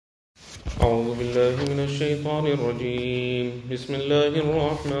أعوذ بالله من الشيطان الرجيم بسم الله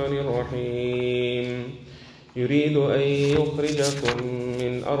الرحمن الرحيم يريد أن يخرجكم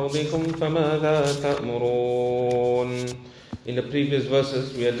من أرضكم فماذا تأمرون. In the previous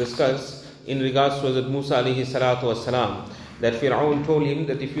verses we had discussed in regards to Hazrat Musa alayhi salatu wasalam, that Fir'aun told him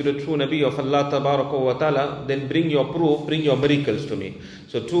that if you're the true Nabi of Allah tabaraka wa ta'ala, then bring your proof, bring your miracles to me.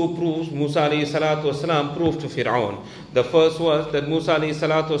 So two proofs Musa alayhi salatu wasalam proved to Fir'aun. The first was that Musa alayhi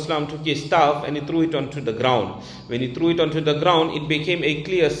salatu wasalam took his staff and he threw it onto the ground. When he threw it onto the ground, it became a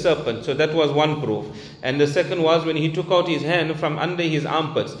clear serpent. So that was one proof. And the second was when he took out his hand from under his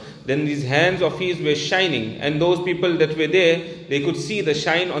armpits, then these hands of his were shining, and those people that were there, they could see the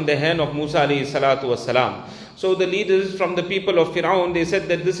shine on the hand of Musa alayhi salatu wasalam. So the leaders from the people of Fir'aun, they said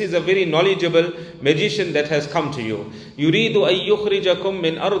that this is a very knowledgeable magician that has come to you. يُرِيدُ أَن يُخْرِجَكُم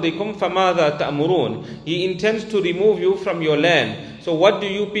مِّنْ أَرْضِكُمْ فَمَاذَا تَأْمُرُونَ. He intends to remove you from your land. So what do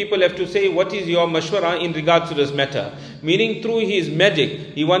you people have to say? What is your mashwara in regards to this matter? Meaning through his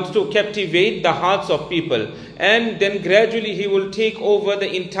magic, he wants to captivate the hearts of people. And then gradually he will take over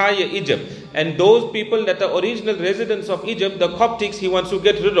the entire Egypt. And those people that are original residents of Egypt, the Coptics, he wants to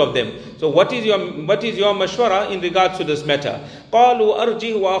get rid of them. So what is your mashwara in regards to this matter? قَالُوا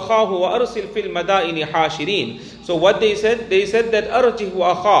أَرْجِهْ وَأَخَاهُ وَأَرْسِلْ فِي الْمَدَائِنِ حَاشِرِينَ. So what they said that أَرْجِهْ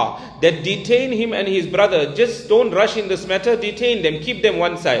وَأَخَاهُ, that detain him and his brother. Just don't rush in this matter, detain them, keep them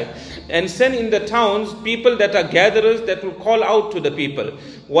one side. And send in the towns people that are gatherers that will call out to the people.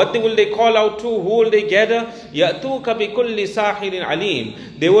 What will they call out to? Who will they gather? يَأْتُوكَ بِكُلِّ سَاحِرٍ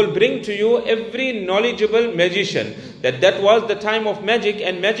عَلِيمٍ. They will bring to you every knowledgeable magician. That was the time of magic,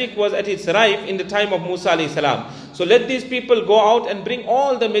 and magic was at its rife in the time of Musa alayhi salam. So let these people go out and bring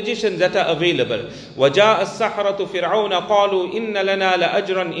all the magicians that are available. وَجَاءَ السَّحَرَةُ فِرْعَوْنَ قَالُوا إِنَّ لَنَا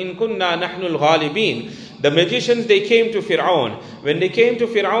لَأَجْرًا إِن كُنَّا نَحْنُ الْغَالِبِينَ. The magicians, they came to Fir'aun. When they came to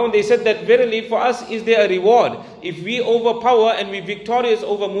Fir'aun, they said that verily for us is there a reward if we overpower and we victorious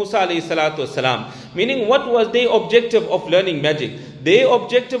over Musa alayhi salatu wasalam. Meaning, what was their objective of learning magic? Their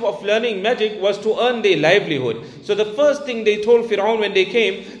objective of learning magic was to earn their livelihood. So the first thing they told Fir'aun when they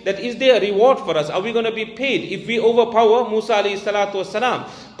came, that is there a reward for us? Are we going to be paid if we overpower Musa alayhi salatu wasalam?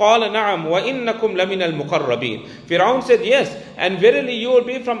 قَالَ نَعَمْ وَإِنَّكُمْ لَمِنَ الْمُقَرَّبِينَ. Fir'aun said, yes, and verily you will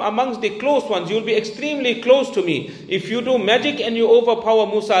be from amongst the close ones. You will be extremely close to me if you do magic and you overpower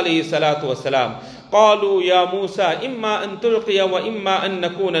Musa alayhi salatu wasalam. قالوا يا موسى إما أن تلقي وإما أن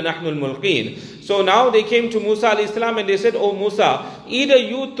نكون نحن الملقين. So now they came to Musa alayhi salam and they said, oh Musa, either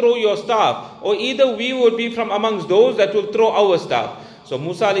you throw your staff or either we will be from amongst those that will throw our staff. So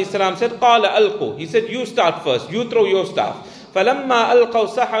Musa alayhi salam said, قال ألقوا. He said, you start first, you throw your staff. فَلَمَّا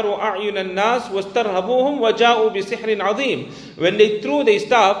أَلْقَوْا سَحَرُوا أَعْيُنَ النَّاسِ وَاسْتَرْهَبُوهُمْ وَجَاءُوا بِسِحْرٍ عَظِيمٍ. When they threw their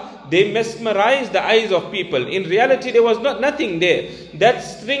staff, they mesmerized the eyes of people. In reality, there was nothing there. That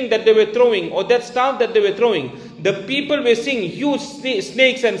string that they were throwing, or that staff that they were throwing, the people were seeing huge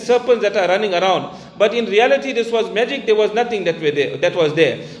snakes and serpents that are running around. But in reality, this was magic. There was nothing that was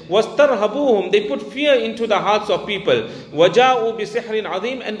there. وَاسْتَرْهَبُوهُمْ. They put fear into the hearts of people. وَجَاءُوا بِسِحْرٍ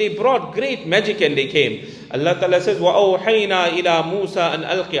عَظِيمٍ. And they brought great magic and they came. Allah Ta'ala says, وَأَوْحَيْنَا إِلَى مُوسَىٰ أَنْ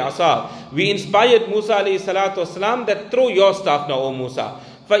أَلْقِ عَصَاهُ. We inspired Musa alayhi salatu wasalam that throw your staff now, O Musa.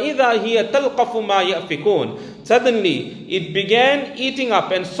 فَإِذَا هِيَ تَلْقَفُ مَا يَأْفِكُونَ. Suddenly, it began eating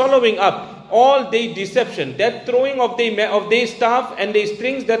up and swallowing up all their deception. That throwing of their staff and their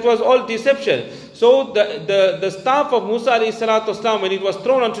strings, that was all deception. So the staff of Musa alayhi salatu wasalam, when it was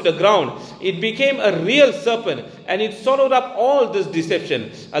thrown onto the ground, it became a real serpent and it swallowed up all this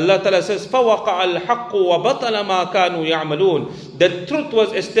deception. Allah Ta'ala says, فَوَقَعَ الْحَقُّ وَبَطَلَ مَا كَانُوا يَعْمَلُونَ. The truth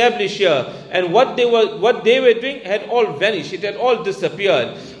was established here, and what they were doing had all vanished. It had all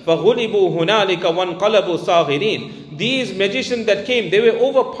disappeared. فَغُلِبُوا هُنَالِكَ وَانْقَلَبُوا صَاغِرِينَ. These magicians that came, they were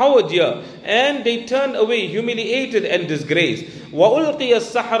overpowered here, and they turned away, humiliated and disgraced. وَأُلْقِيَ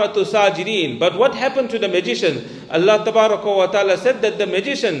السَّحَرَةُ سَاجِرِينَ. But what happened to the magicians? Allah Tabaraka wa Ta'ala said that the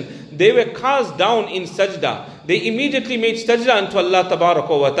magicians, they were cast down in sajda. They immediately made sajda unto Allah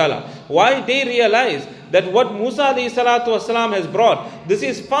Tabaraka wa Ta'ala. Why? They realized that what Musa alayhi salatu wasalam has brought, this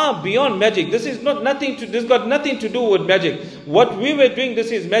is far beyond magic. This got nothing to do with magic. What we were doing,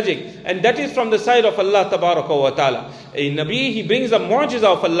 this is magic. And that is from the side of Allah Tabaraka wa Ta'ala. A Nabi, he brings a mu'jiza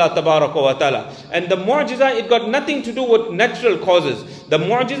of Allah Tabaraka wa Ta'ala. And the mu'jiza, it got nothing to do with natural causes. The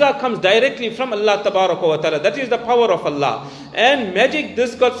mu'jiza comes directly from Allah Tabaraka wa Ta'ala. That is the power of Allah. And magic,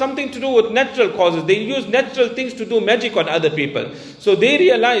 this got something to do with natural causes. They use natural things to do magic on other people. So they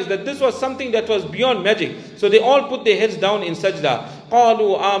realized that this was something that was beyond magic. So they all put their heads down in sajda.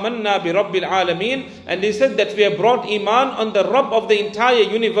 قَالُوا آمَنَّا بِرَبِّ الْعَالَمِينَ. And they said that we have brought iman on the Rabb of the entire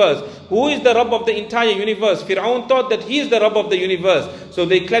universe. Who is the Rabb of the entire universe? Fir'aun thought that he is the Rabb of the universe. So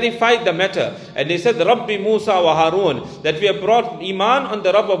they clarified the matter. And they said, Rabbi Musa wa Harun. That we have brought iman on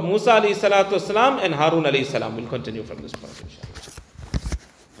the Rabb of Musa alayhi salatu wasalam and Harun alayhi salam. We'll continue from this point, inshallah.